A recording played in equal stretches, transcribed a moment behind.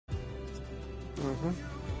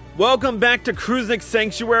Welcome back to Crusnik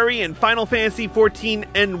Sanctuary and Final Fantasy XIV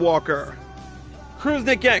Endwalker.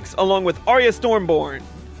 Crusnik X along with Arya Stormborn.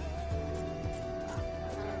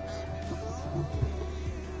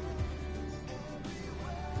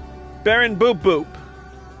 Baron Boop Boop.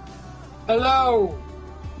 Hello.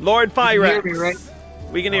 Lord Fyrex. You can hear me, right?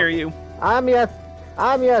 We can hear you. I'm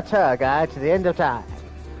your tour guide to the end of time.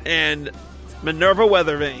 And Minerva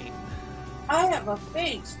Weathervane. I have a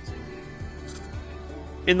face.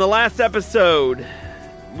 In the last episode,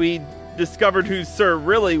 we discovered who Sir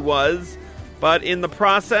really was, but in the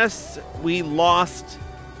process, we lost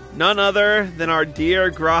none other than our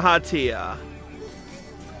dear Grahatia.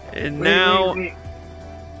 And now... Wait.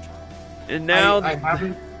 And now... I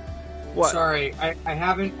haven't... What? Sorry, I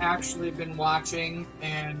haven't actually been watching,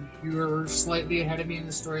 and you were slightly ahead of me in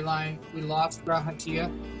the storyline. We lost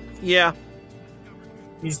Grahatia. Yeah.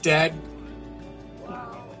 He's dead.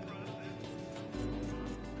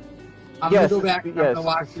 I'm Yes, gonna go back and yes.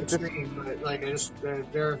 watch the stream, but like I just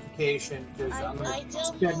verification because I'm gonna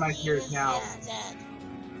shed my tears now.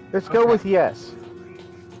 Let's go with yes.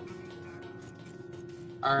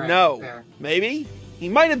 All right. No. Fair. Maybe? He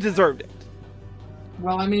might have deserved it.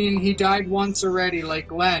 Well, I mean, he died once already, like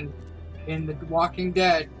Glenn in The Walking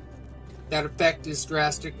Dead. That effect is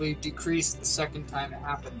drastically decreased the second time it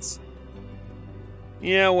happens.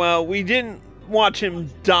 Yeah, well, we didn't watch him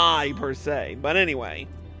die, per se. But anyway.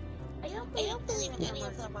 I don't believe any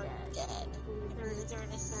of them are dead. They're in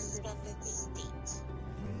a suspended state.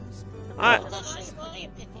 That's just my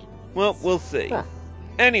opinion. Well, we'll see. Huh.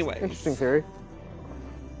 Anyway. Interesting theory.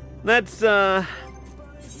 Let's,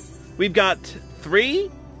 we've got three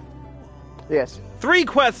Yes.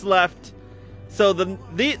 quests left. So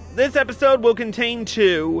this episode will contain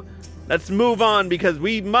 2. Let's move on because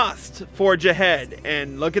we must forge ahead.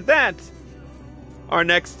 And look at that. Our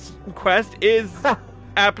next quest is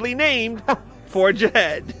aptly named Forge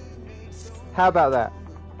Ahead. How about that?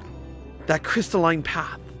 That crystalline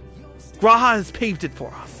path. Graha has paved it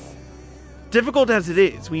for us. Difficult as it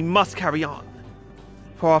is, we must carry on.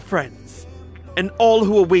 For our friends, and all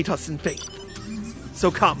who await us in faith.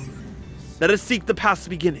 So come, let us seek the path's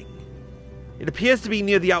beginning. It appears to be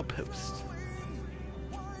near the outpost.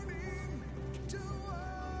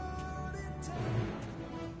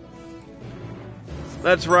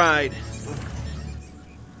 Let's ride.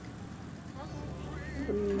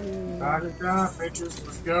 Got it down, bitches.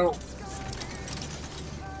 Let's go.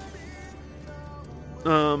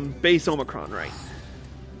 Base Omicron, right?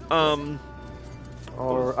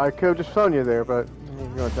 Or I could have just phoned you there, but you're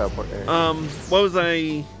going to teleport there. What was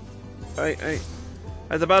I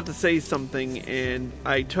was about to say something and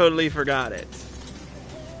I totally forgot it.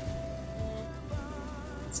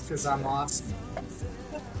 It's because I'm awesome.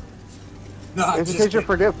 No, It's because you're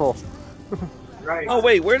forgetful. right. Oh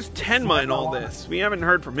wait, where's Tenma in all this? We haven't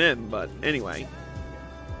heard from him, but anyway.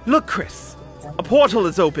 Look, Chris, a portal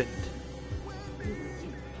is opened.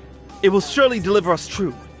 It will surely deliver us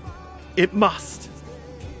true. It must.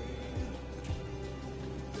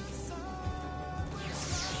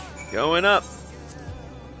 Going up.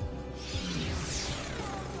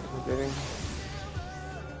 Okay.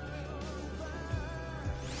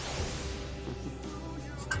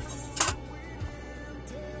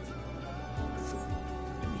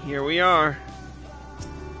 And here we are.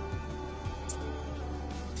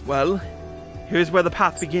 Well, here's where the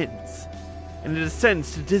path begins, and it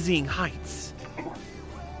ascends to dizzying heights.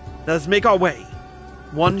 Let us make our way,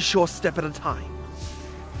 one sure step at a time.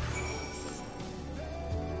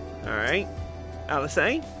 Alright, Alice,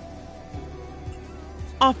 eh?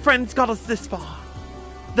 Our friends got us this far.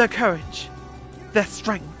 Their courage, their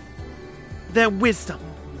strength, their wisdom,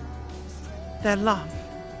 their love.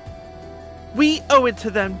 We owe it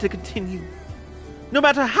to them to continue, no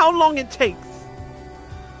matter how long it takes.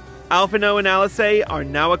 Alphinaud and Alice are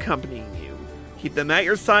now accompanying you. Keep them at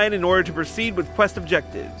your side in order to proceed with quest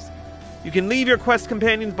objectives. You can leave your quest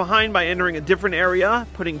companions behind by entering a different area,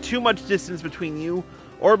 putting too much distance between you,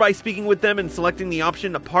 or by speaking with them and selecting the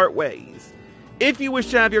option to part ways. If you wish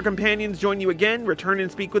to have your companions join you again, return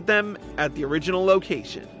and speak with them at the original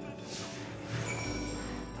location.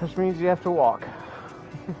 Which means you have to walk.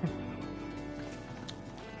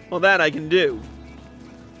 Well, that I can do.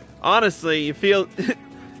 Honestly, you feel...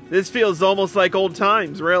 this feels almost like old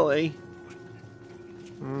times, really.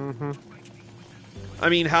 Mm-hmm. I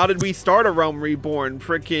mean, how did we start a Realm Reborn?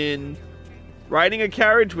 Frickin' riding a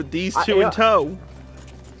carriage with these two in tow.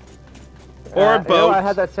 Or a boat. I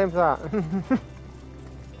had that same thought.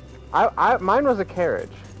 Mine was a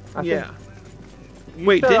carriage. Yeah. You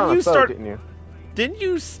Wait, started on didn't you a boat, start? Didn't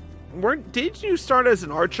you? Did you start as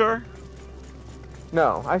an archer?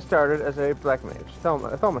 No, I started as a black mage,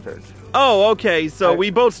 thaumaturge. Oh, okay, so we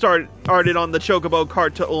both started on the Chocobo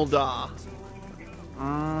cart to Ul'dah.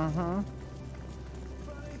 Mm-hmm.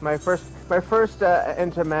 My first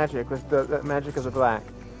into magic was the magic of the black.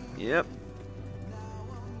 Yep.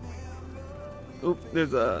 Oop,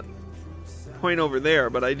 there's a point over there,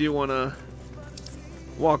 but I do want to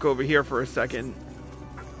walk over here for a second.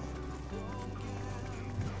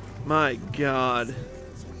 My God.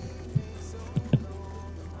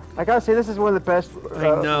 I gotta say, this is one of the best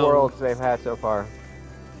worlds they've had so far.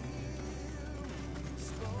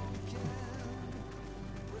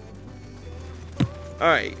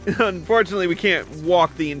 Alright, unfortunately we can't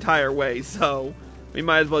walk the entire way, so we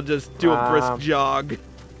might as well just do a brisk jog.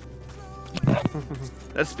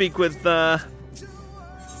 Let's speak with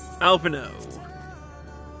Alphinaud.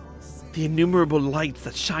 The innumerable lights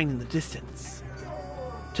that shine in the distance.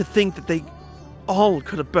 To think that they all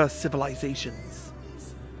could have birthed civilizations.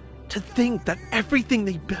 To think that everything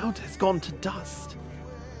they built has gone to dust.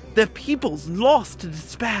 Their peoples lost to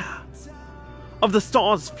despair. Of the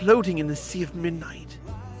stars floating in the sea of midnight,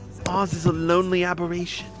 ours is a lonely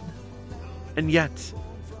aberration. And yet,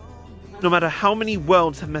 no matter how many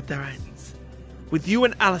worlds have met their ends, with you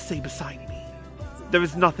and Alice beside me, there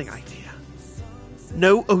is nothing I fear.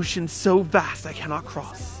 No ocean so vast I cannot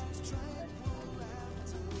cross.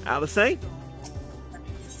 Alice?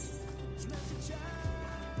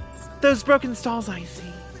 Those broken stars I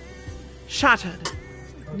see, shattered,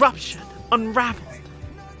 ruptured, unraveled.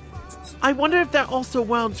 I wonder if they're also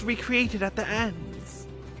worlds recreated at the ends.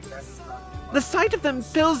 The sight of them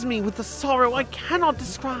fills me with a sorrow I cannot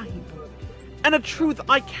describe, and a truth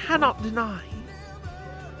I cannot deny.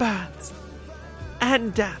 Birth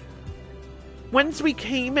and death, whence we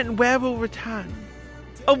came and where we'll return,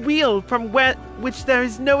 a wheel from which there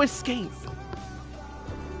is no escape.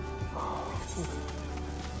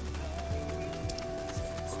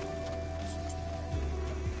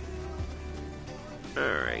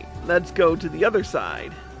 Alright, let's go to the other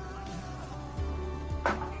side.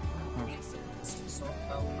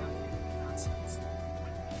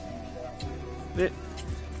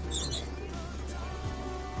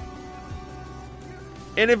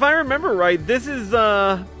 And if I remember right, this is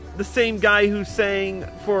the same guy who sang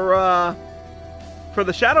for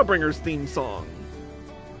the Shadowbringers theme song.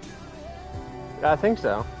 I think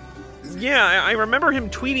so. Yeah, I remember him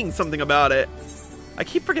tweeting something about it. I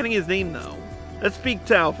keep forgetting his name though. Let's speak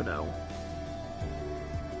to Alphinaud.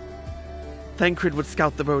 Thancred would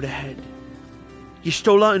scout the road ahead.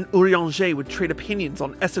 Y'shtola and Urianger would trade opinions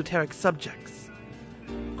on esoteric subjects.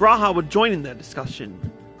 G'raha would join in their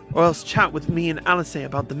discussion, or else chat with me and Alice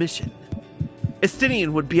about the mission.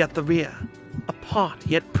 Estinian would be at the rear, apart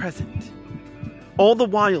yet present. All the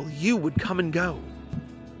while you would come and go,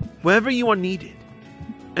 wherever you are needed,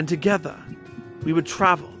 and together we would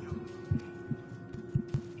travel.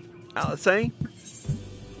 Alice?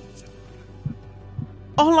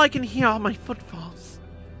 All I can hear are my footfalls,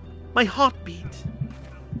 my heartbeat.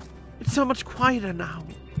 It's so much quieter now.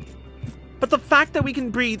 But the fact that we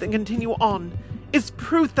can breathe and continue on is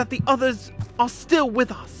proof that the others are still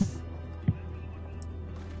with us.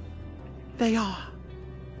 They are.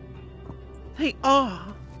 They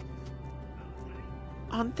are.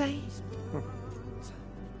 Aren't they?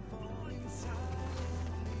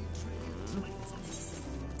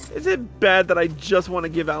 Is it bad that I just want to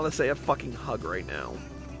give Alice a fucking hug right now?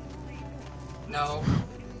 No.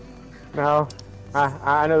 No.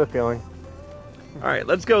 I know the feeling. Alright,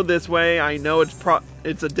 let's go this way. I know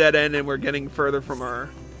it's a dead end and we're getting further from our...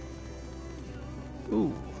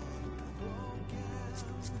 Ooh.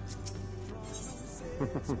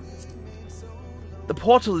 The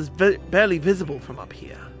portal is barely visible from up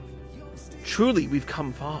here. Truly, we've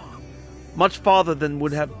come far. Much farther than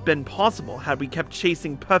would have been possible had we kept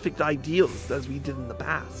chasing perfect ideals as we did in the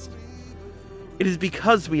past. It is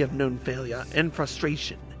because we have known failure and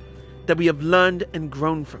frustration that we have learned and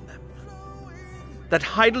grown from them. That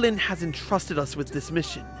Hydaelyn has entrusted us with this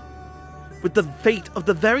mission, with the fate of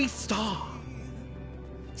the very star.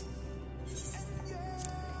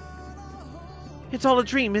 It's all a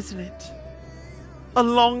dream, isn't it? A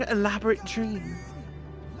long, elaborate dream.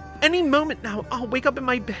 Any moment now, I'll wake up in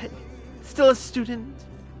my bed, still a student,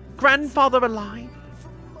 grandfather alive.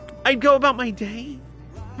 I'd go about my day,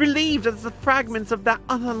 relieved as the fragments of that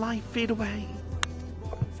other life fade away.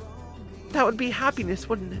 That would be happiness,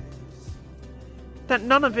 wouldn't it? That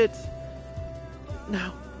none of it...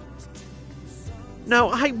 No. No,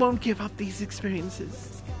 I won't give up these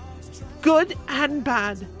experiences. Good and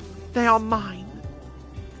bad, they are mine.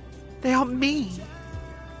 They are me.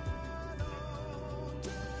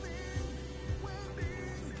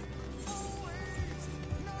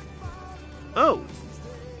 Oh,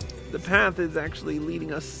 the path is actually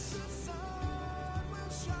leading us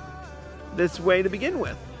this way to begin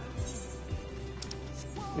with.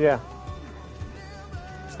 Yeah.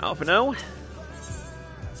 Alphinaud,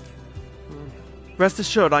 rest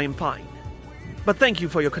assured I am fine, but thank you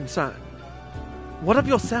for your concern. What of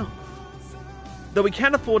yourself? Though we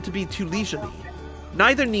can't afford to be too leisurely,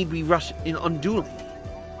 neither need we rush in unduly.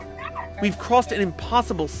 We've crossed an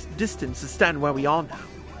impossible distance to stand where we are now,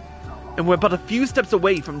 and we're but a few steps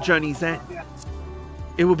away from journey's end.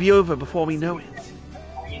 It will be over before we know it.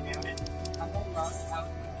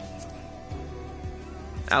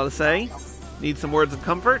 Alice, need some words of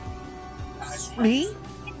comfort? Me?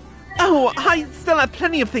 Oh, I still have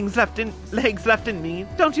plenty of legs left in me,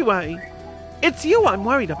 don't you worry. It's you I'm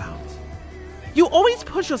worried about. You always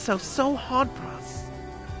push yourself so hard for us.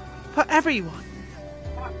 For everyone.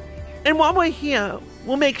 And while we're here,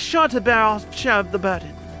 we'll make sure to bear our share of the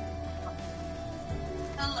burden.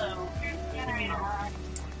 Hello.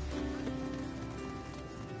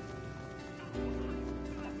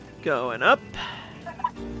 Going up.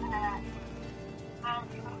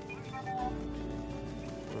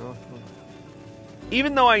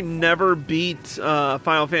 Even though I never beat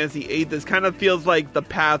Final Fantasy VIII, this kind of feels like the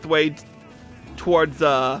pathway towards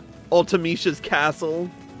Ultimicia's castle.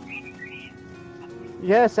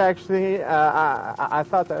 Yes, actually, I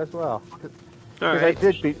thought that as well. Because I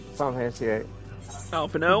did beat Final Fantasy VIII.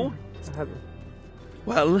 Alphinaud?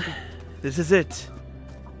 Well, this is it.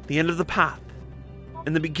 The end of the path.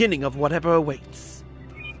 And the beginning of whatever awaits.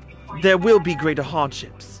 There will be greater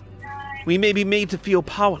hardships. We may be made to feel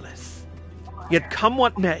powerless. Yet come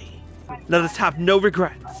what may, let us have no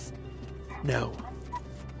regrets. No.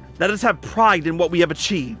 Let us have pride in what we have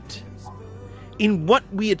achieved. In what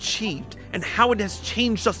we achieved and how it has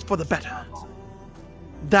changed us for the better.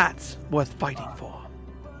 That's worth fighting for.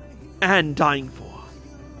 And dying for.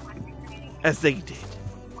 As they did.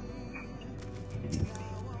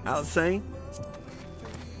 I'll say.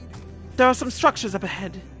 There are some structures up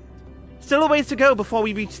ahead. Still a ways to go before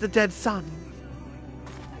we reach the dead sun.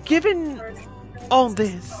 Given all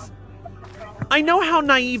this, I know how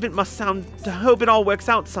naive it must sound to hope it all works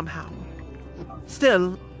out somehow.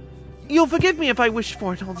 Still, you'll forgive me if I wish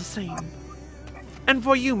for it all the same. And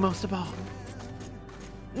for you most of all.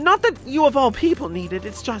 Not that you of all people need it,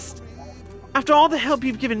 it's just, after all the help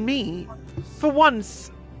you've given me, for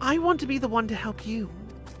once, I want to be the one to help you.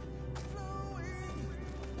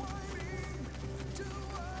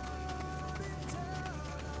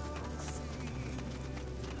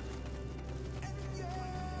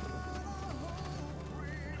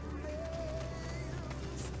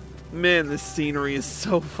 Man, this scenery is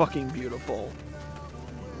so fucking beautiful.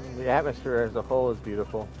 The atmosphere as a whole is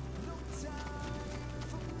beautiful.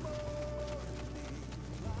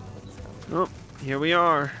 Oh, here we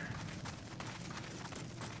are.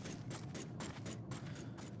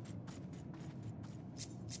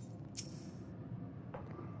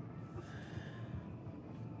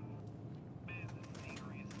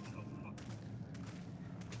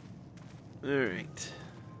 Alright.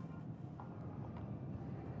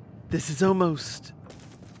 This is almost...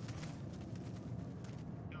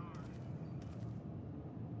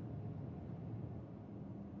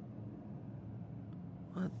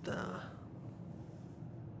 What the...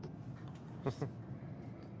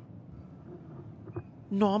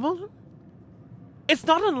 Normal? It's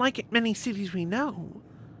not unlike many cities we know,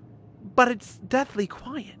 but it's deathly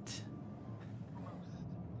quiet.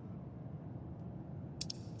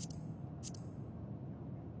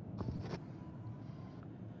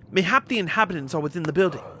 Mayhap the inhabitants are within the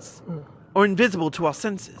buildings, or invisible to our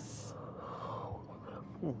senses.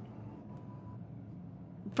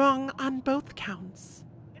 Wrong on both counts.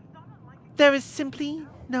 There is simply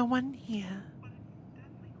no one here.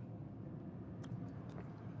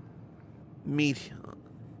 Meteon.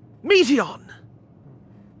 Meteon!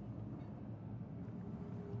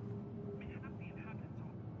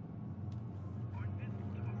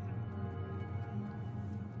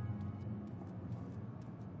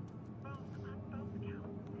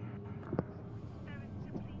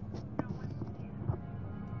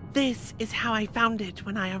 This is how I found it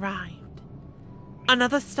when I arrived.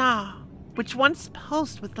 Another star, which once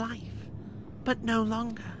pulsed with life, but no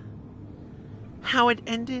longer. How it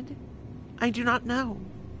ended, I do not know.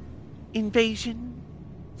 Invasion,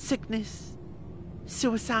 sickness,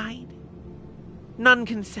 suicide. None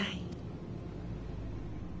can say.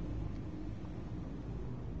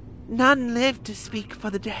 None live to speak for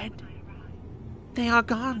the dead. They are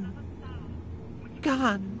gone.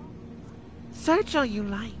 Gone. Search all you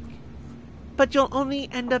like, but you'll only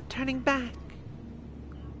end up turning back.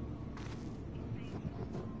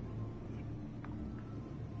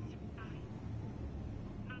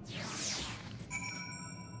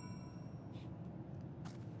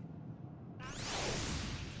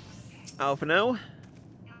 Alphinaud?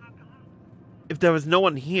 If there was no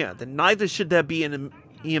one here, then neither should there be an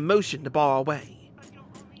emotion to bar our way.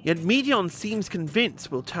 Yet Medion seems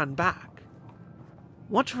convinced we'll turn back.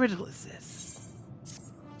 What riddle is this?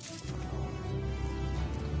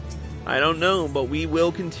 I don't know, but we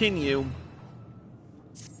will continue.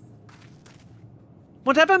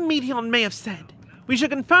 Whatever Medion may have said, we should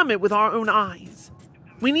confirm it with our own eyes.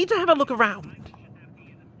 We need to have a look around.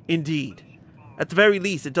 Indeed. At the very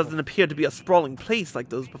least, it doesn't appear to be a sprawling place like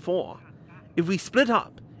those before. If we split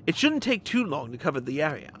up, it shouldn't take too long to cover the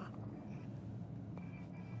area.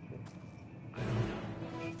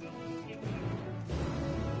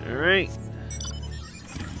 Alright.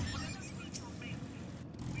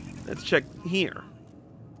 Let's check here.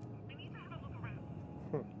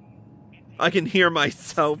 I can hear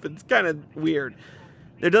myself. It's kind of weird.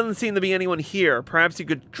 There doesn't seem to be anyone here. Perhaps you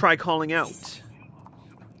could try calling out.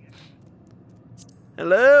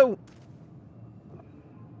 Hello?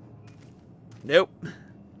 Nope.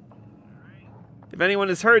 If anyone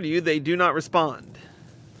has heard you, they do not respond.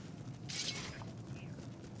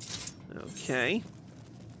 Okay.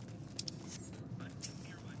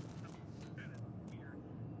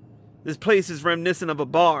 This place is reminiscent of a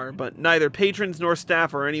bar, but neither patrons nor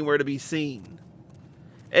staff are anywhere to be seen.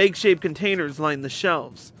 Egg-shaped containers line the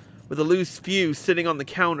shelves, with a loose few sitting on the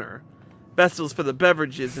counter, vessels for the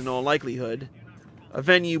beverages in all likelihood, a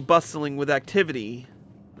venue bustling with activity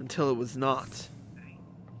until it was not.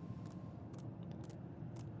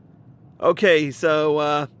 Okay,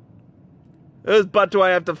 so, whose butt do I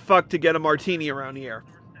have to fuck to get a martini around here?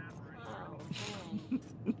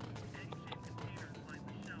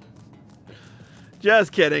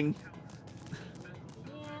 Just kidding.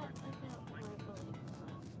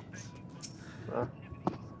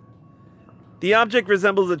 The object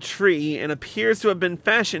resembles a tree and appears to have been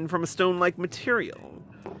fashioned from a stone-like material,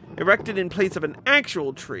 erected in place of an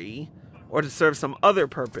actual tree, or to serve some other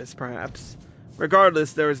purpose, perhaps.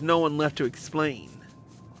 Regardless, there is no one left to explain,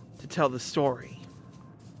 to tell the story.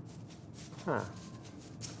 Huh.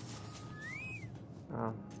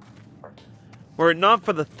 Oh. Were it not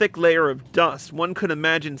for the thick layer of dust, one could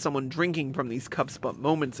imagine someone drinking from these cups but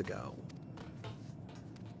moments ago.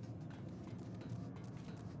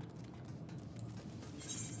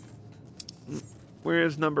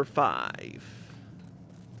 Where's number 5?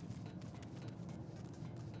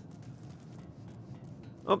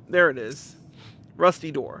 Oh, there it is.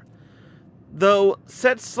 Rusty door. Though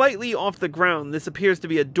set slightly off the ground, this appears to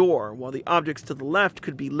be a door, while the objects to the left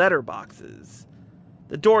could be letter boxes.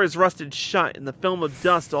 The door is rusted shut, and the film of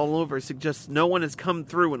dust all over suggests no one has come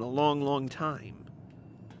through in a long, long time.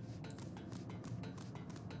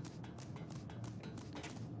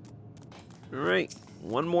 Alright,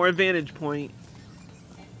 one more vantage point.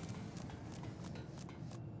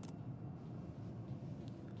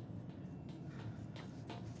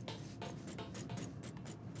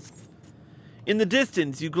 In the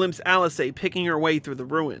distance, you glimpse Alice picking her way through the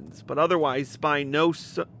ruins, but otherwise spy no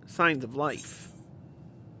signs of life.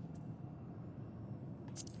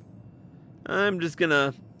 I'm just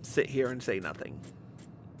gonna sit here and say nothing.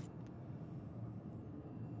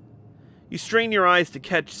 You strain your eyes to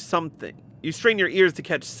catch something. You strain your ears to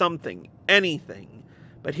catch something, anything,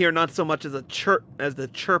 but hear not so much as the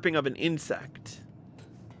chirping of an insect.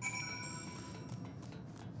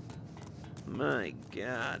 My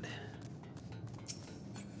God.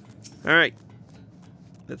 Alright.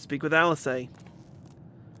 Let's speak with Alice.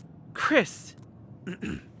 Chris.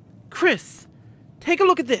 Chris, take a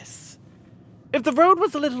look at this. If the road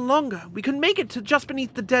was a little longer, we could make it to just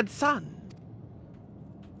beneath the dead sun.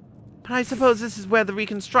 But I suppose this is where the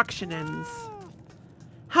reconstruction ends.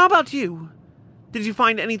 How about you? Did you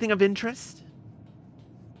find anything of interest?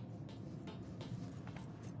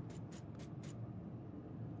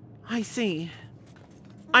 I see.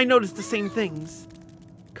 I noticed the same things.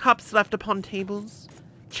 Cups left upon tables,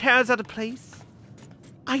 chairs out of place.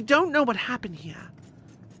 I don't know what happened here,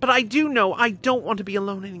 but I do know I don't want to be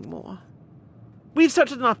alone anymore. We've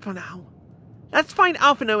searched enough for now. Let's find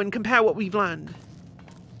Alphinaud and compare what we've learned.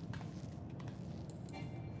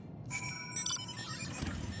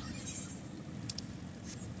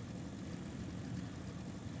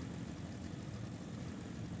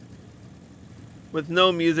 With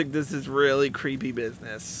no music, this is really creepy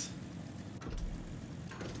business.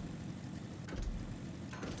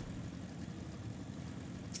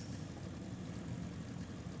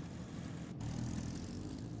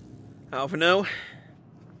 Alphinaud.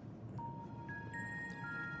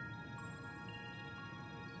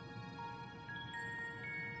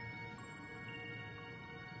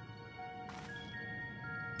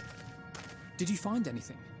 Did you find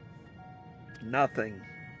anything? Nothing.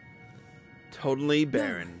 Totally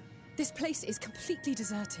barren. No, this place is completely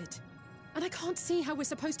deserted. And I can't see how we're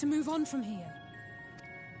supposed to move on from here.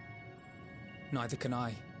 Neither can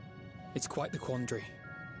I. It's quite the quandary.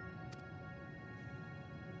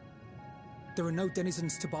 There are no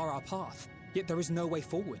denizens to bar our path, yet there is no way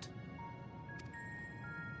forward.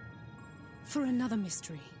 For another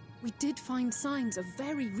mystery, we did find signs of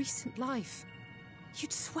very recent life.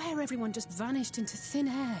 You'd swear everyone just vanished into thin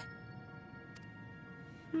air.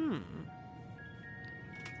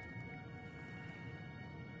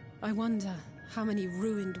 I wonder how many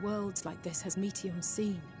ruined worlds like this has Meteion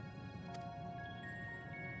seen.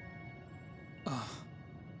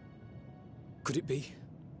 Could it be?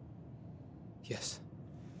 Yes.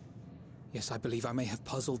 Yes, I believe I may have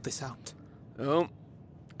puzzled this out. Oh,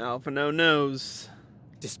 Alphinaud knows.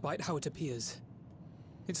 Despite how it appears,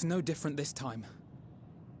 it's no different this time.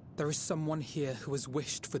 There is someone here who has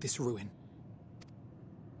wished for this ruin.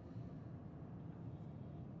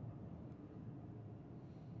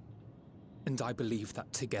 And I believe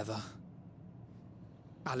that together,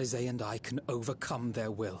 Alizé and I can overcome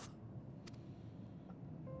their will.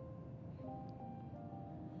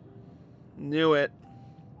 Knew it.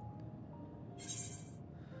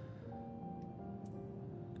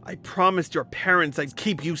 I promised your parents I'd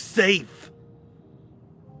keep you safe.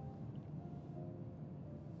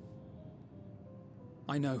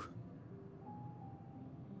 I know.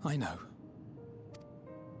 I know.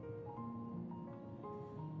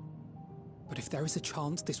 But if there is a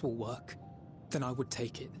chance this will work, then I would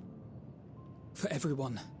take it. For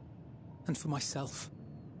everyone, and for myself.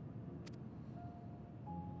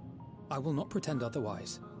 I will not pretend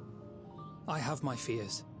otherwise. I have my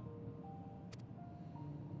fears.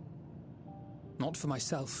 Not for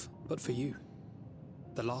myself, but for you.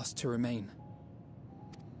 The last to remain.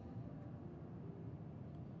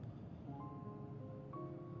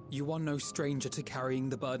 You are no stranger to carrying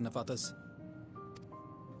the burden of others.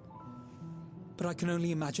 But I can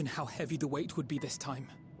only imagine how heavy the weight would be this time.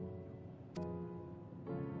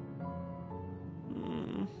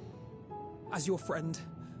 As your friend,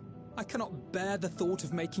 I cannot bear the thought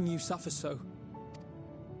of making you suffer so.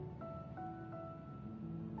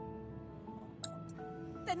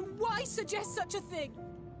 Then why suggest such a thing?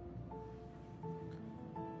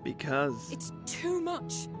 Because... It's too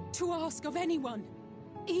much to ask of anyone,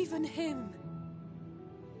 even him.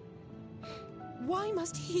 Why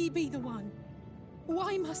must he be the one?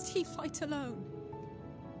 Why must he fight alone?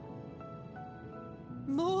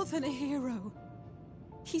 More than a hero,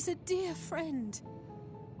 he's a dear friend.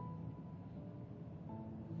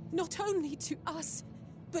 Not only to us,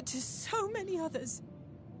 but to so many others.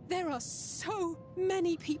 There are so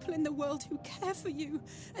many people in the world who care for you,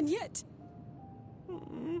 and yet...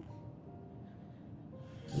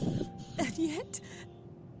 And yet...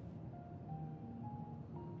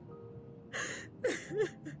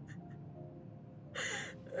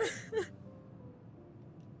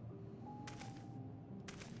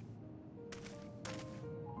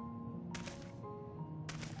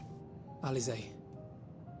 Alizé,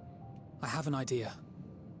 I have an idea.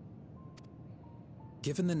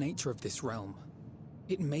 Given the nature of this realm,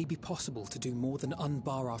 it may be possible to do more than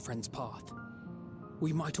unbar our friend's path.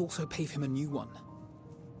 We might also pave him a new one.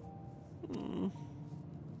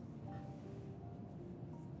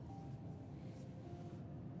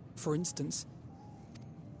 For instance,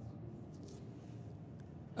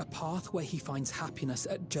 a path where he finds happiness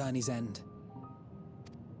at journey's end.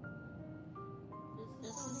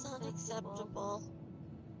 This is unacceptable.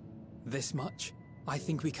 This much, I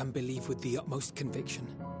think we can believe with the utmost conviction,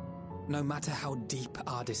 no matter how deep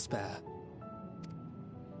our despair.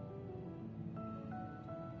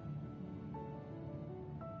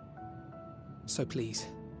 So please,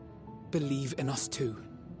 believe in us too,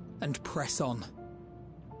 and press on.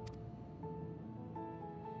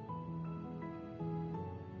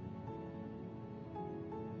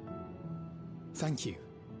 Thank you.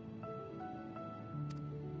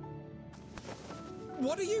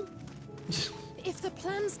 What are you? If the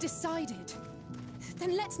plan's decided,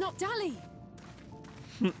 then let's not dally.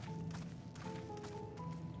 In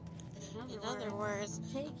other words,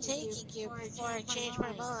 I'm taking you before I change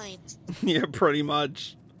my mind. Yeah, pretty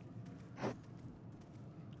much.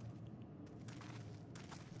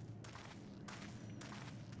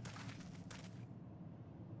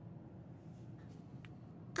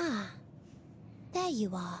 Ah, there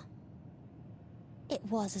you are. It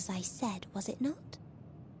was as I said, was it not?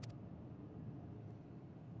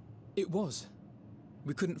 It was.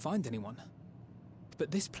 We couldn't find anyone. But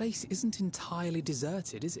this place isn't entirely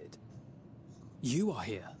deserted, is it? You are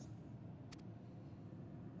here.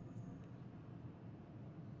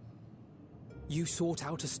 You sought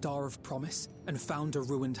out a star of promise and found a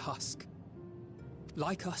ruined husk.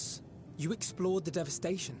 Like us, you explored the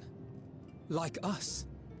devastation. Like us,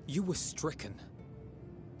 you were stricken.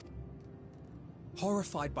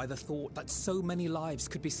 Horrified by the thought that so many lives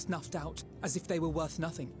could be snuffed out as if they were worth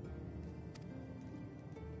nothing.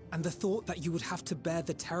 And the thought that you would have to bear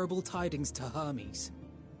the terrible tidings to Hermes.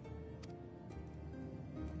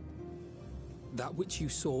 That which you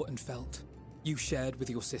saw and felt, you shared with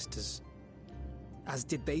your sisters, as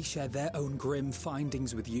did they share their own grim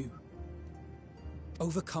findings with you.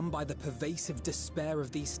 Overcome by the pervasive despair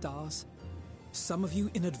of these stars, some of you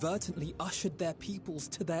inadvertently ushered their peoples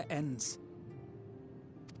to their ends.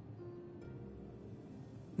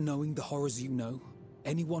 Knowing the horrors you know,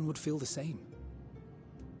 anyone would feel the same.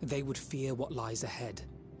 They would fear what lies ahead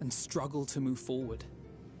and struggle to move forward.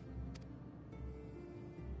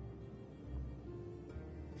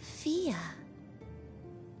 Fear?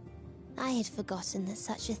 I had forgotten that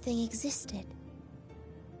such a thing existed.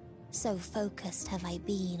 So focused have I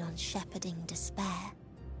been on shepherding despair.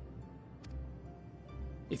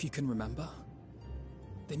 If you can remember,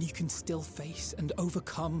 then you can still face and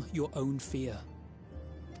overcome your own fear.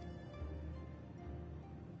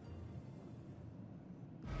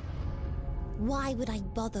 Why would I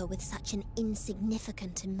bother with such an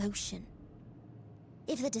insignificant emotion?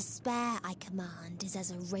 If the despair I command is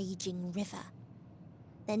as a raging river,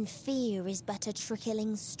 then fear is but a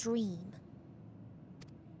trickling stream.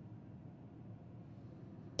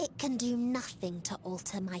 It can do nothing to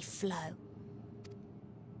alter my flow.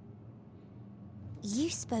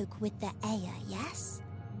 You spoke with the Aya, yes?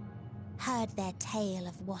 Heard their tale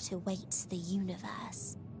of what awaits the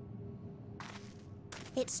universe.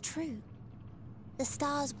 It's true. The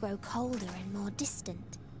stars grow colder and more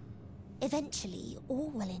distant. Eventually,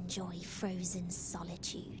 all will enjoy frozen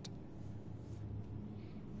solitude.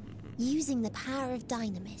 Using the power of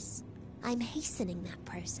Dynamis, I'm hastening that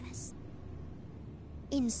process.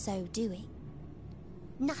 In so doing,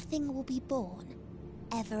 nothing will be born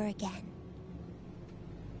ever again.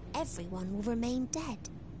 Everyone will remain dead.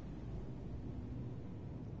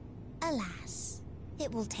 Alas,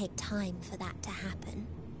 it will take time for that to happen.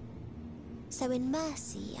 So in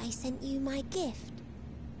mercy, I sent you my gift,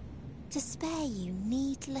 to spare you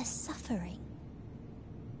needless suffering.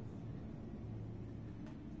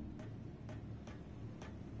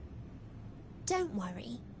 Don't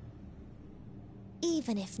worry.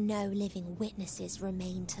 Even if no living witnesses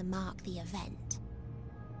remain to mark the event,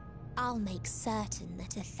 I'll make certain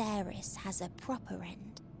that Atheris has a proper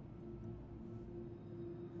end.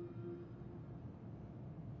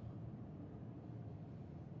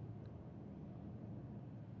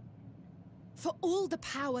 For all the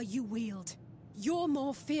power you wield, you're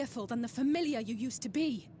more fearful than the familiar you used to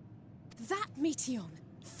be. That Meteion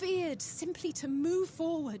feared simply to move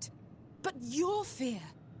forward. But your fear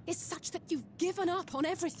is such that you've given up on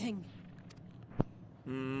everything.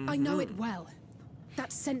 I know it well.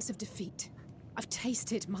 That sense of defeat. I've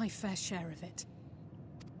tasted my fair share of it.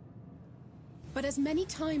 But as many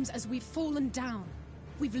times as we've fallen down,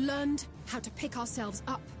 we've learned how to pick ourselves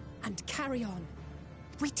up and carry on.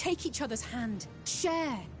 We take each other's hand,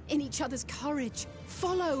 share in each other's courage,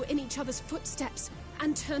 follow in each other's footsteps,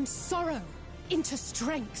 and turn sorrow into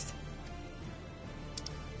strength.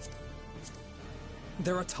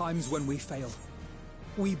 There are times when we fail.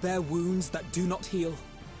 We bear wounds that do not heal.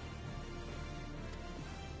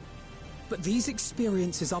 But these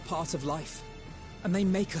experiences are part of life, and they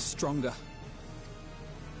make us stronger.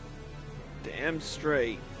 Damn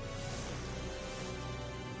straight.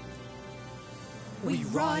 We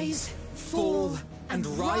rise, fall, and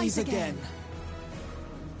rise again.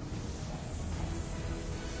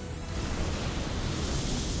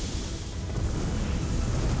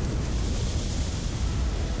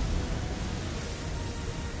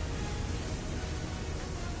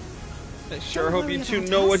 I sure Don't hope worry you two about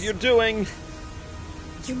know what us. you're doing.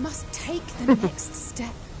 You must take the next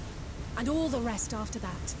step, and all the rest after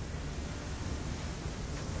that.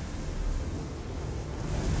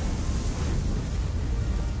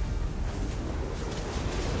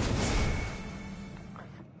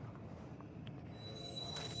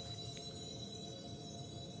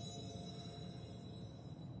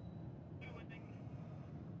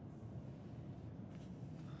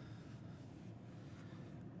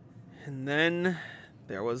 And then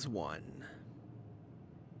there was one.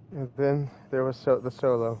 And then there was the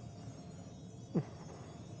solo.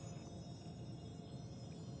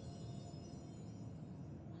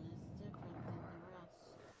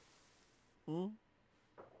 Hmm?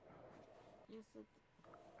 You said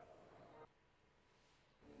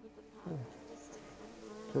with the power of distance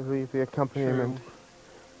and to leave the accompaniment.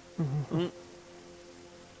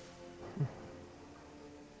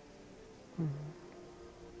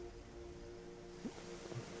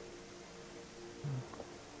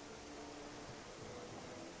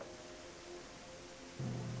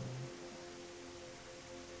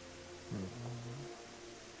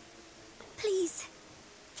 Please,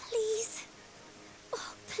 please,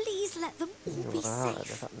 oh, please let them all be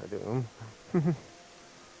safe.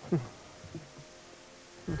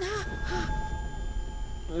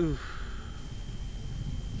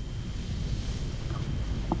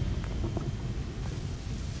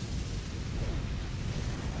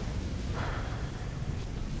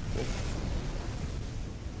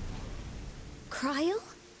 Cryle?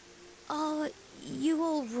 Are you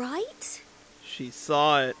all right? She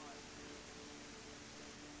saw it.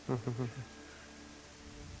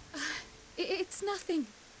 It's nothing.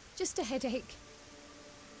 Just a headache.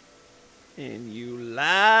 And you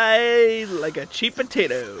lie like a cheap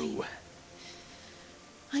potato.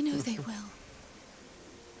 I know they will.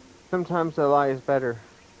 Sometimes a lie is better.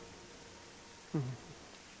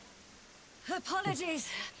 Apologies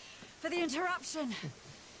for the interruption.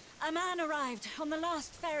 A man arrived on the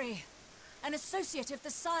last ferry. An associate of the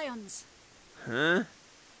Scions. Huh?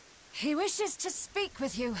 He wishes to speak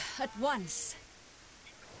with you at once.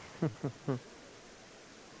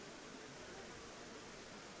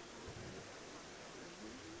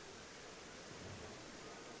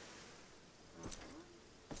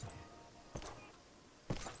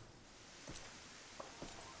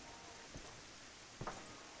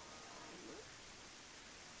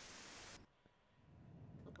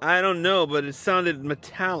 I don't know, but it sounded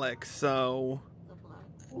metallic, so...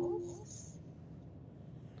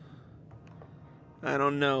 I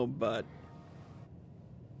don't know, but...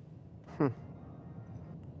 I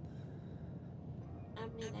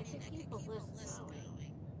mean, I think people listen going.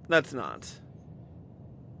 That's not.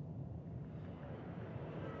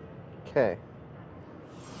 Okay.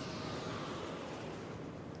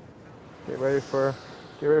 Get ready for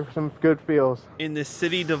some good feels. In this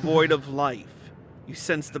city devoid of life, you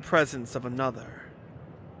sense the presence of another.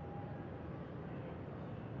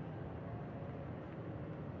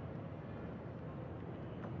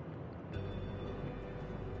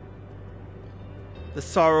 The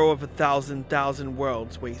sorrow of 1,000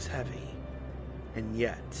 worlds weighs heavy, and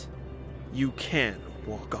yet you can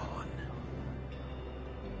walk on.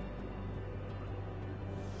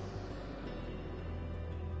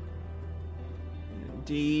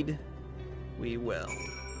 Indeed, we will.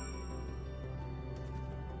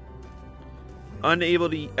 Unable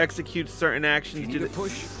to execute certain actions due to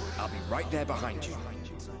push. I'll be right there behind you.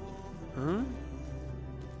 Huh?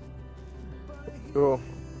 Cool.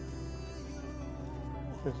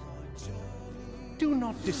 Do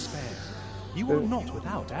not despair. You are not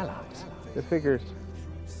without allies. The figures.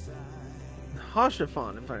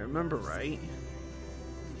 Hashafon, if I remember right.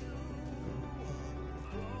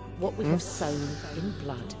 What we have sown in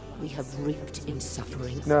blood, we have reaped in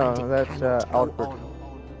suffering. No, and it that's cannot go Alfred. on.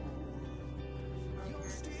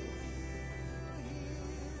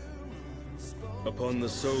 Upon the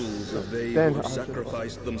souls of they who have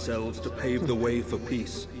sacrificed themselves to pave the way for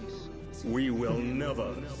peace, we will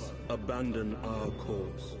never abandon our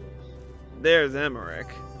cause. There's Emmerich.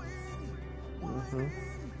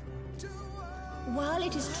 While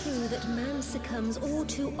it is true that man succumbs all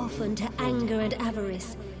too often to anger and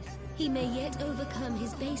avarice, he may yet overcome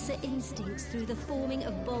his baser instincts through the forming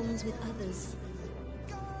of bonds with others.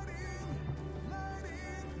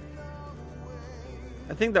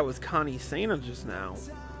 I think that was Connie Sena just now.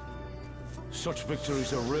 Such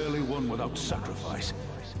victories are rarely won without sacrifice,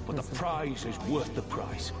 but the prize is worth the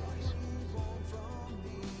price.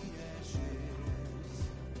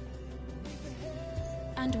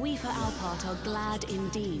 And we, for our part, are glad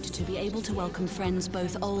indeed to be able to welcome friends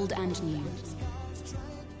both old and new.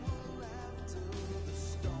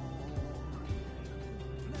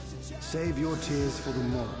 Save your tears for the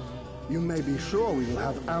morrow. You may be sure we will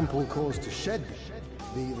have ample cause to shed them,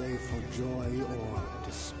 be they for joy or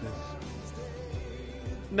despair.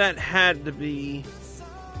 That had to be...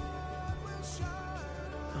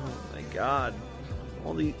 Oh my god.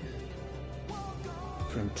 All the...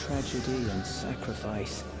 From tragedy and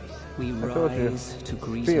sacrifice, we I told you. rise to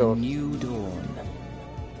greet Feel. a new dawn.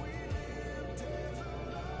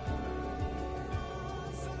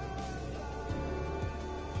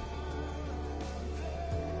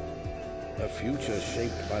 A future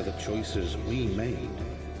shaped by the choices we made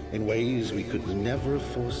in ways we could never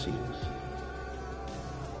foresee.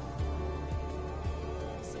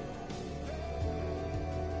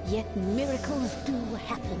 Yet miracles do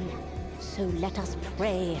happen. So let us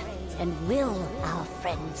pray and will our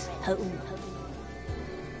friends home.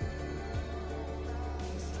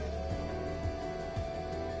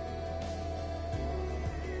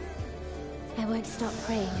 I won't stop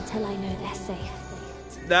praying until I know they're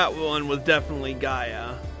safe. That one was definitely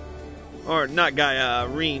Gaia. Or not Gaia,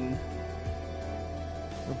 Reen.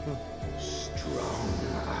 Strong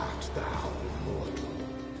art thou, mortal.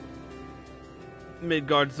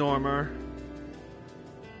 Midgard Zormer.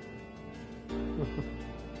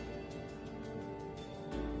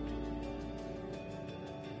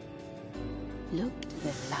 Look to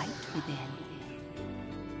the light within,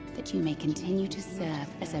 that you may continue to serve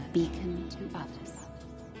as a beacon to others.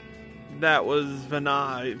 That was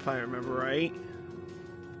Vanna, if I remember right.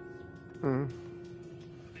 Hmm.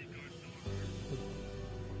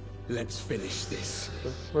 Let's finish this.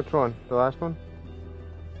 Which one? The last one?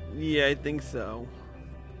 Yeah, I think so.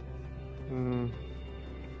 Hmm.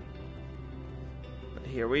 But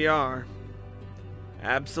here we are.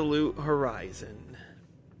 Absolute Horizon.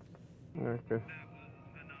 Okay.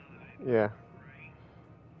 Yeah.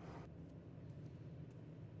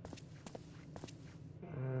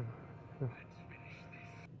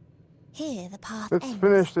 Here the path Let's ends.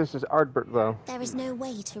 finish this as Ardbert, though. There is no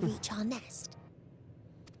way to reach our nest.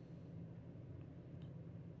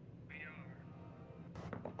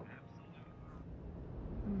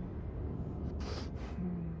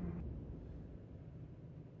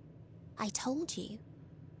 I told you.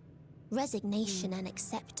 Resignation and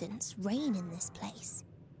acceptance reign in this place.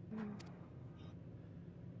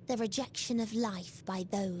 The rejection of life by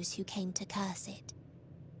those who came to curse it.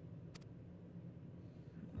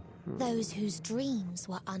 Those whose dreams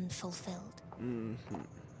were unfulfilled.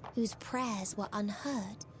 Whose prayers were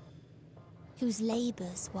unheard. Whose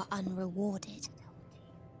labors were unrewarded.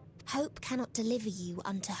 Hope cannot deliver you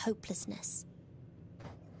unto hopelessness.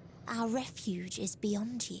 Our refuge is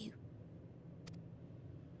beyond you.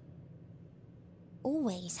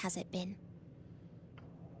 Always has it been.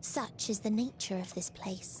 Such is the nature of this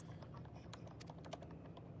place.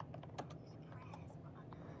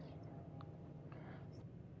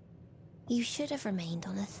 You should have remained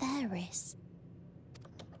on Atheris.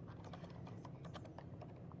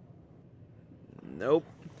 Nope.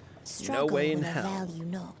 Struggle no way in will hell. avail you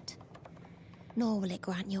not, nor will it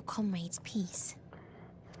grant your comrades peace.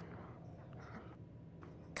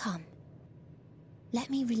 Come, let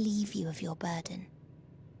me relieve you of your burden.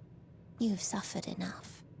 You've suffered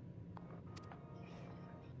enough.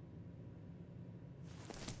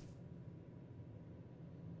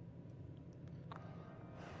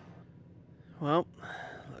 Well,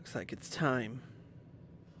 looks like it's time.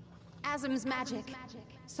 Asm's magic.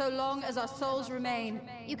 So long as our souls remain,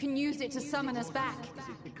 you can use it to summon us back.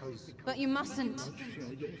 But you mustn't.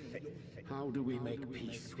 How do we make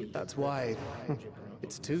peace with That's why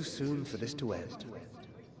it's too soon for this to end.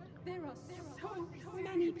 There are so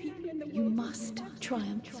many people in the world. You must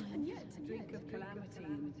triumph.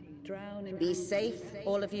 Be safe,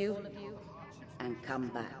 all of you, and come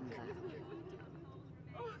back.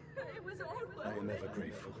 I am ever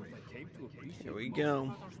grateful. Here we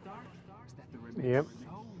go. Yep.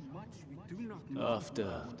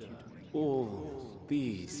 After all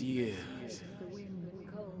these years,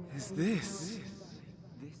 is this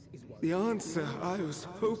the answer I was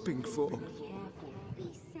hoping for?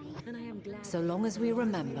 So long as we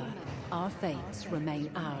remember, our fates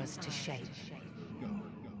remain ours to shape.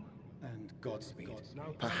 And Godspeed.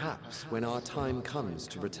 Perhaps when our time comes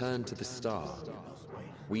to return to the star,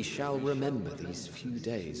 we shall remember these few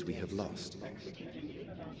days we have lost.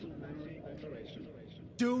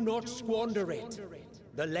 Do not squander it.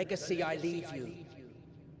 The legacy I leave you.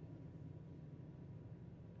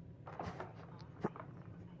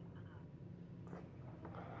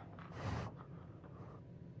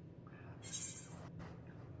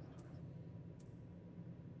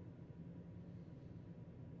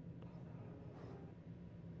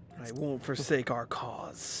 I won't forsake our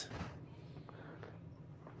cause.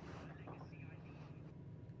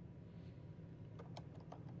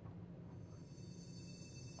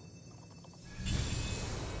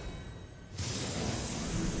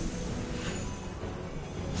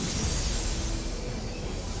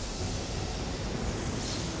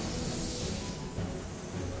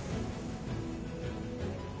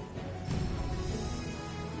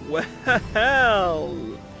 Well,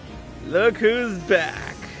 look who's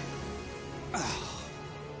back.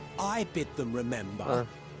 I bid them remember,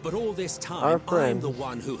 but all this our time I'm friends. the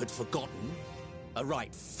one who had forgotten. A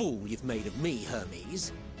right fool you've made of me,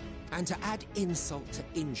 Hermes. And to add insult to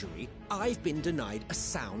injury, I've been denied a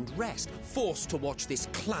sound rest, forced to watch this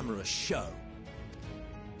clamorous show.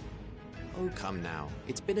 Oh, come now.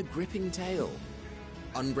 It's been a gripping tale.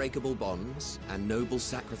 Unbreakable bonds and noble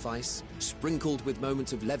sacrifice, sprinkled with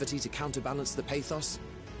moments of levity to counterbalance the pathos.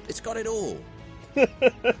 It's got it all.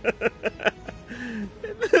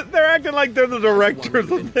 They're acting like they're the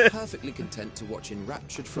directors of this. Perfectly content to watch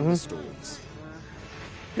enraptured from the stalls.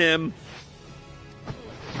 Him.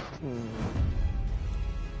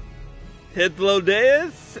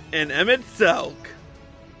 Hitlodeus and Amidst.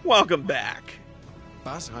 Welcome back.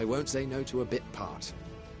 But I won't say no to a bit part.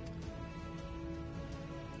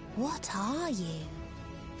 What are you?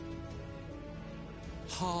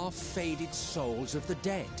 Half-faded souls of the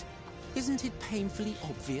dead. Isn't it painfully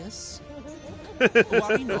obvious?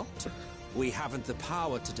 Worry not. We haven't the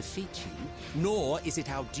power to defeat you, nor is it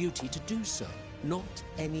our duty to do so. Not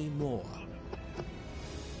anymore.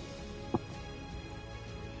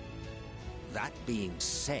 That being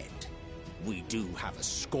said, we do have a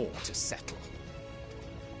score to settle.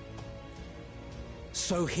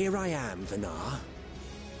 So here I am, Vinar.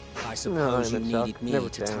 I suppose you needed me to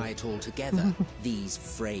tie it all together, these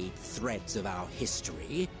frayed threads of our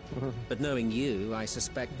history. But knowing you, I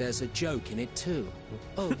suspect there's a joke in it too.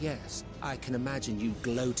 Oh yes, I can imagine you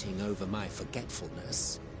gloating over my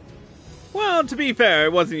forgetfulness. Well, to be fair,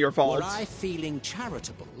 it wasn't your fault. Were I feeling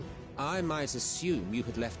charitable, I might assume you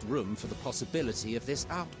had left room for the possibility of this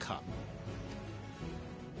outcome.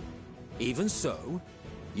 Even so,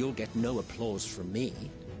 you'll get no applause from me.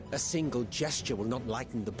 A single gesture will not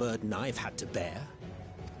lighten the burden I've had to bear.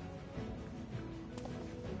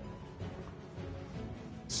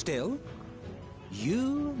 Still,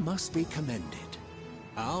 you must be commended.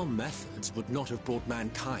 Our methods would not have brought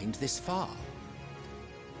mankind this far.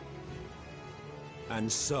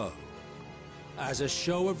 And so, as a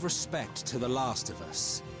show of respect to the last of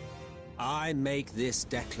us, I make this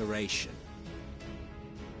declaration.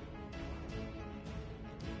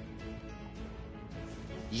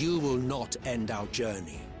 You will not end our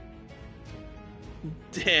journey.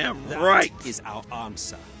 Damn right. That is our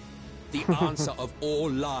answer. The answer of all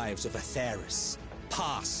lives of Atheris,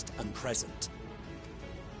 past and present.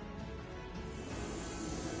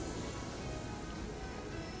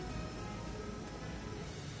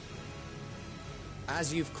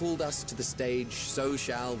 As you've called us to the stage, so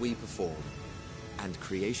shall we perform. And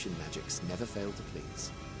creation magics never fail to please.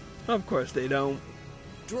 Of course they don't.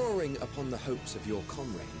 Drawing upon the hopes of your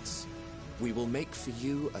comrades, we will make for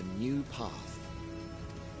you a new path.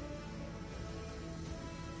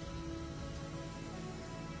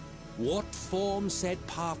 What form said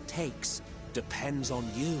path takes depends on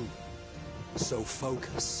you. So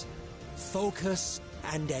focus. Focus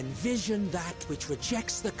and envision that which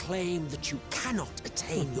rejects the claim that you cannot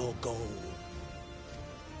attain your goal.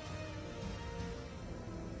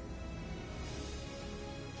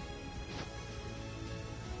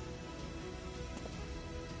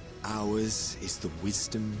 Ours is the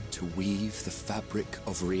wisdom to weave the fabric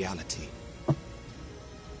of reality.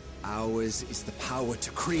 Ours is the power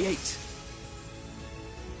to create.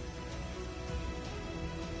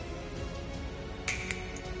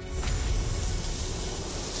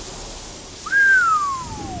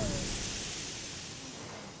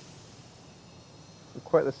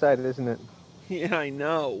 Quite the sight, isn't it? Yeah, I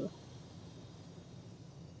know.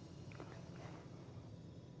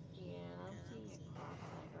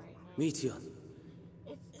 Meteion,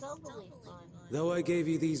 It's doubly fun. though I gave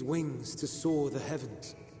you these wings to soar the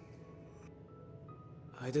heavens,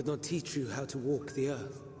 I did not teach you how to walk the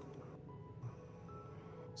earth.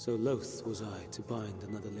 So loath was I to bind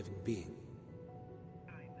another living being.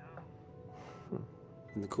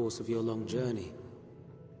 In the course of your long journey,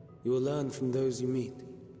 you will learn from those you meet.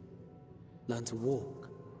 Learn to walk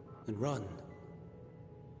and run,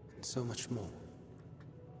 and so much more.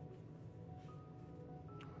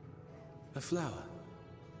 A flower.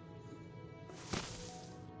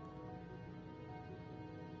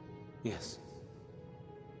 Yes.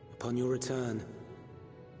 Upon your return,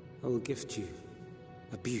 I will gift you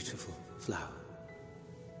a beautiful flower.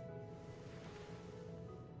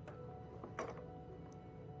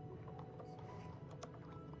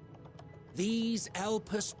 These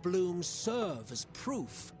Elpis blooms serve as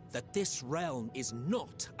proof that this realm is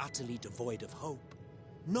not utterly devoid of hope.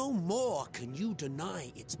 No more can you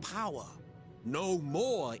deny its power. No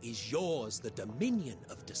more is yours the dominion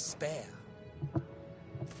of despair.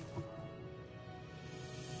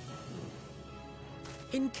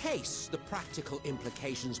 In case the practical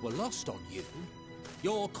implications were lost on you,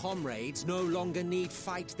 your comrades no longer need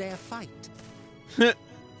fight their fight.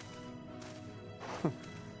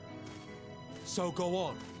 So go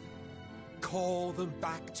on. Call them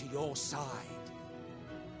back to your side.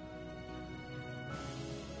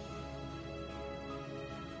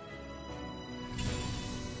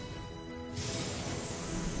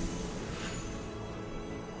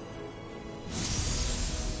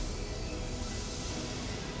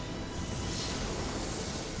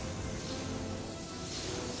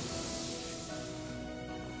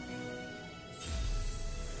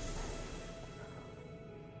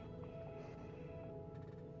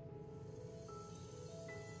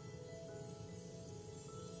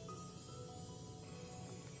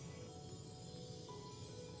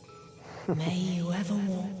 May you ever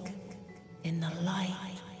walk in the light.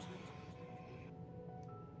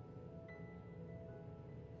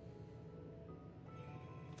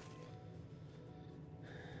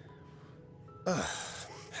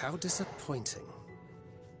 How disappointing.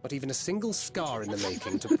 Not even a single scar in the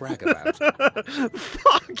making to brag about.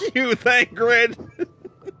 Fuck you, Thancred!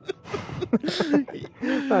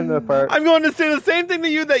 Part. I'm going to say the same thing to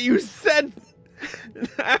you that you said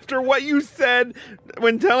after what you said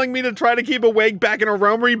when telling me to try to keep awake back in A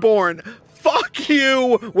Realm Reborn. Fuck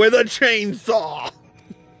you with a chainsaw!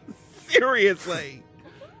 Seriously.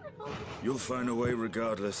 You'll find a way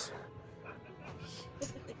regardless.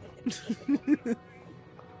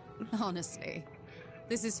 Honestly,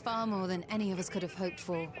 this is far more than any of us could have hoped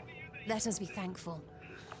for. Let us be thankful.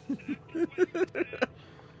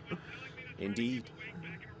 Indeed.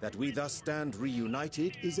 That we thus stand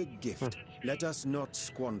reunited is a gift. Let us not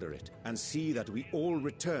squander it, and see that we all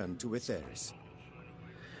return to Etheris.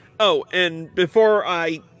 Oh, and before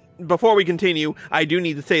we continue, I do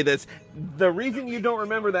need to say this. The reason you don't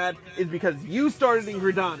remember that is because you started in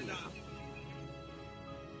Gridania.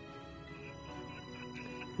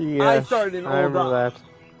 Yes, I started in Ul'dah. I remember that.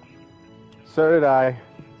 So did I.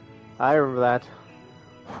 I remember that.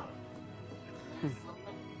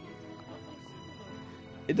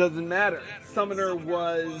 It doesn't matter. Summoner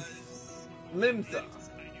was Limsa.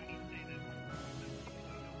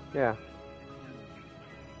 Yeah.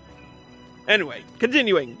 Anyway,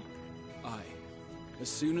 continuing. Aye. As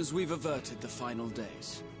soon as we've averted the final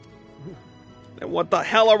days. And what the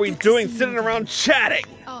hell are we doing sitting around chatting?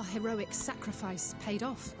 Our heroic sacrifice paid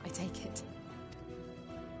off, I take it.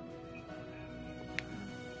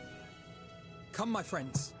 Come, my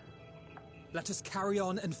friends. Let us carry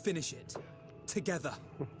on and finish it. Together.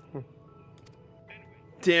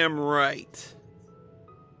 Damn right.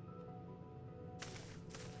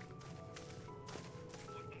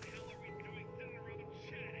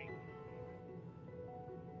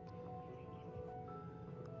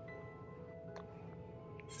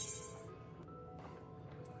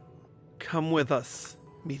 Come with us,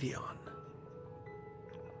 Meteion.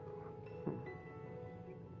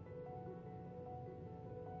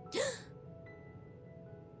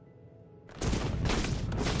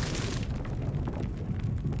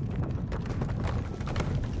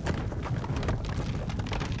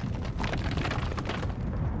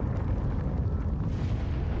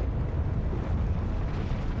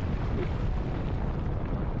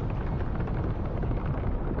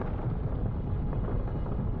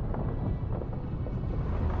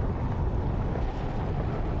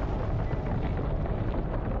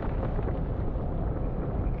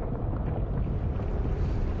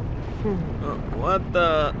 What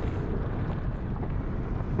the?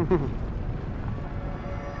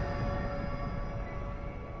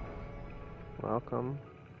 Welcome.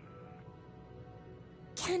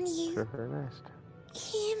 Can you to her nest.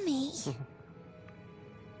 hear me?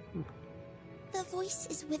 The voice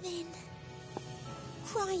is within,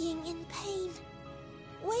 crying in pain,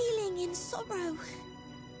 wailing in sorrow,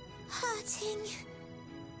 hurting,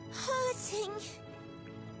 hurting.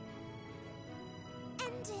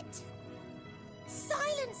 End it.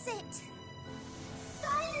 Silence it!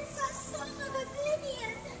 Silence our song of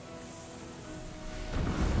oblivion!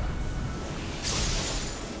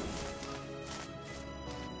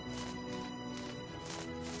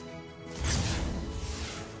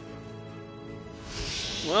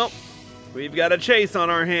 Well, we've got a chase on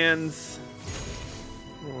our hands.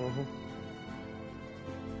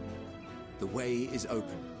 The way is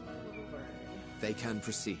open. They can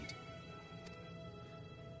proceed.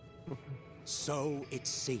 So it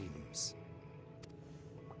seems.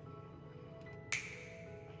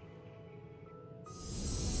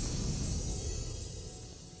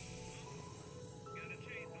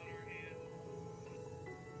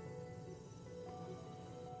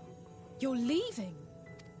 You're leaving?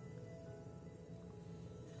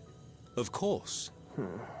 Of course.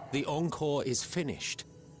 The encore is finished,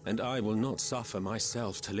 and I will not suffer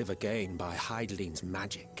myself to live again by Heideling's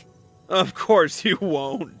magic. Of course you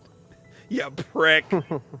won't. You prick.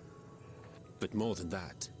 But more than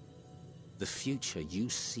that, the future you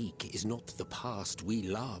seek is not the past we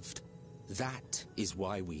loved. That is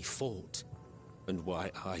why we fought, and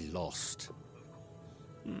why I lost.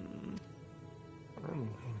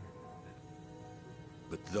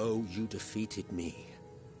 But though you defeated me,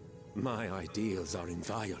 my ideals are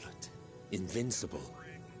inviolate, invincible.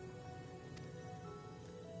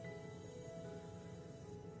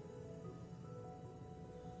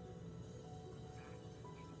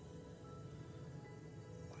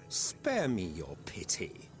 Spare me your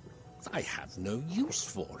pity. I have no use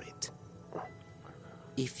for it.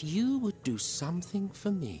 If you would do something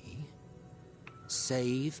for me,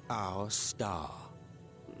 save our star.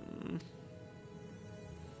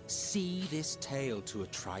 See this tale to a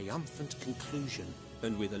triumphant conclusion,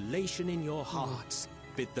 and with elation in your hearts,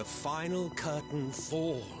 bid the final curtain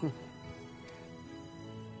fall.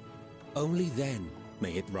 Only then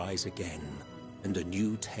may it rise again, and a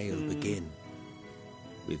new tale begin,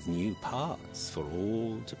 with new parts for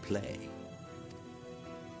all to play.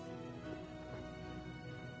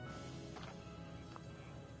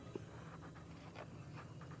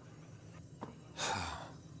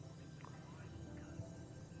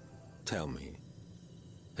 Tell me,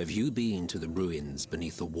 have you been to the ruins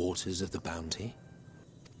beneath the waters of the Bounty?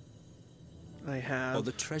 I have. Or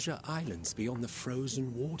the treasure islands beyond the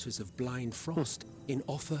frozen waters of Blind Frost in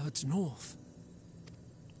Offerd's north?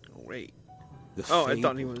 Oh, wait. The I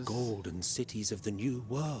thought he was... golden cities of the New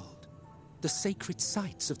World. The sacred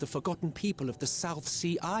sites of the forgotten people of the South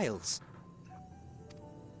Sea Isles.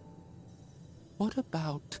 What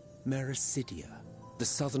about Mericidia, the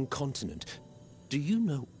southern continent? Do you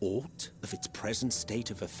know aught of its present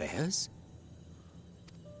state of affairs?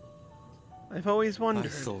 I've always wondered. I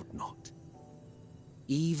thought not.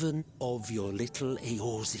 Even of your little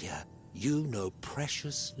Eorzea, you know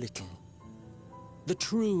precious little. The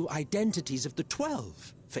true identities of the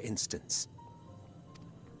 12, for instance.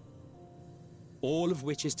 All of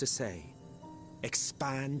which is to say,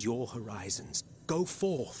 expand your horizons, go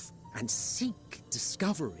forth and seek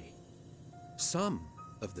discovery. Some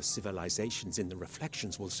of the civilizations in the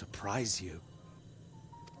reflections will surprise you.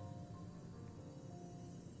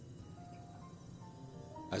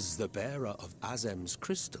 As the bearer of Azem's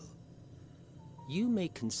crystal, you may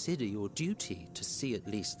consider your duty to see at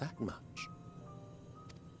least that much.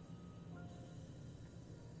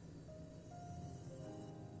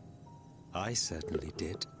 I certainly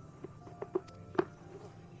did.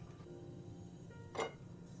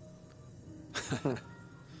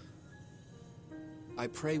 I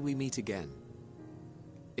pray we meet again.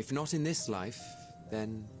 If not in this life,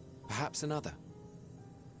 then perhaps another.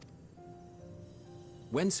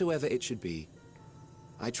 Whensoever it should be,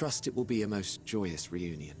 I trust it will be a most joyous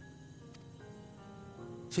reunion.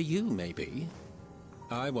 For you, maybe.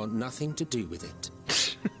 I want nothing to do with it.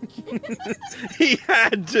 He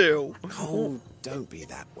had to. Oh, don't be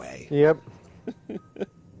that way. Yep.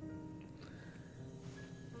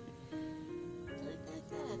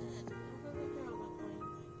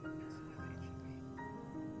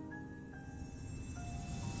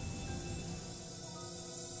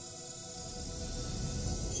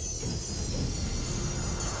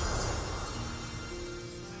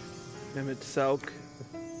 Amidst,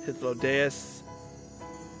 Hythlodeus,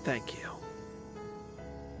 thank you.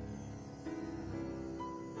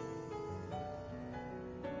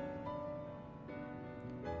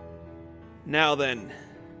 Now then.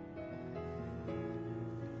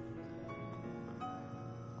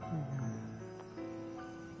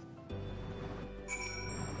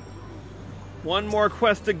 One more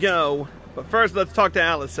quest to go, but first let's talk to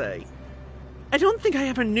Alisei. I don't think I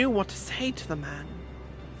ever knew what to say to the man.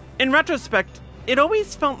 In retrospect, it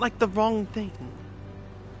always felt like the wrong thing.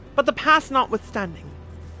 But the past notwithstanding,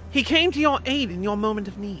 he came to your aid in your moment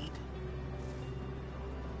of need.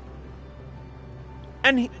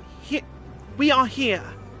 And we are here,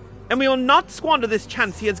 and we will not squander this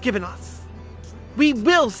chance he has given us. We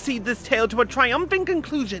will see this tale to a triumphant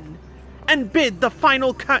conclusion, and bid the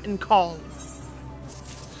final curtain call.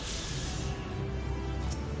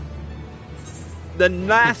 The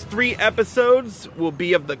last 3 episodes will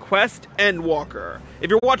be of the quest Endwalker.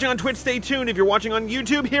 If you're watching on Twitch, stay tuned. If you're watching on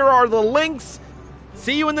YouTube, here are the links.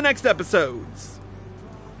 See you in the next episodes.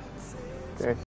 Okay.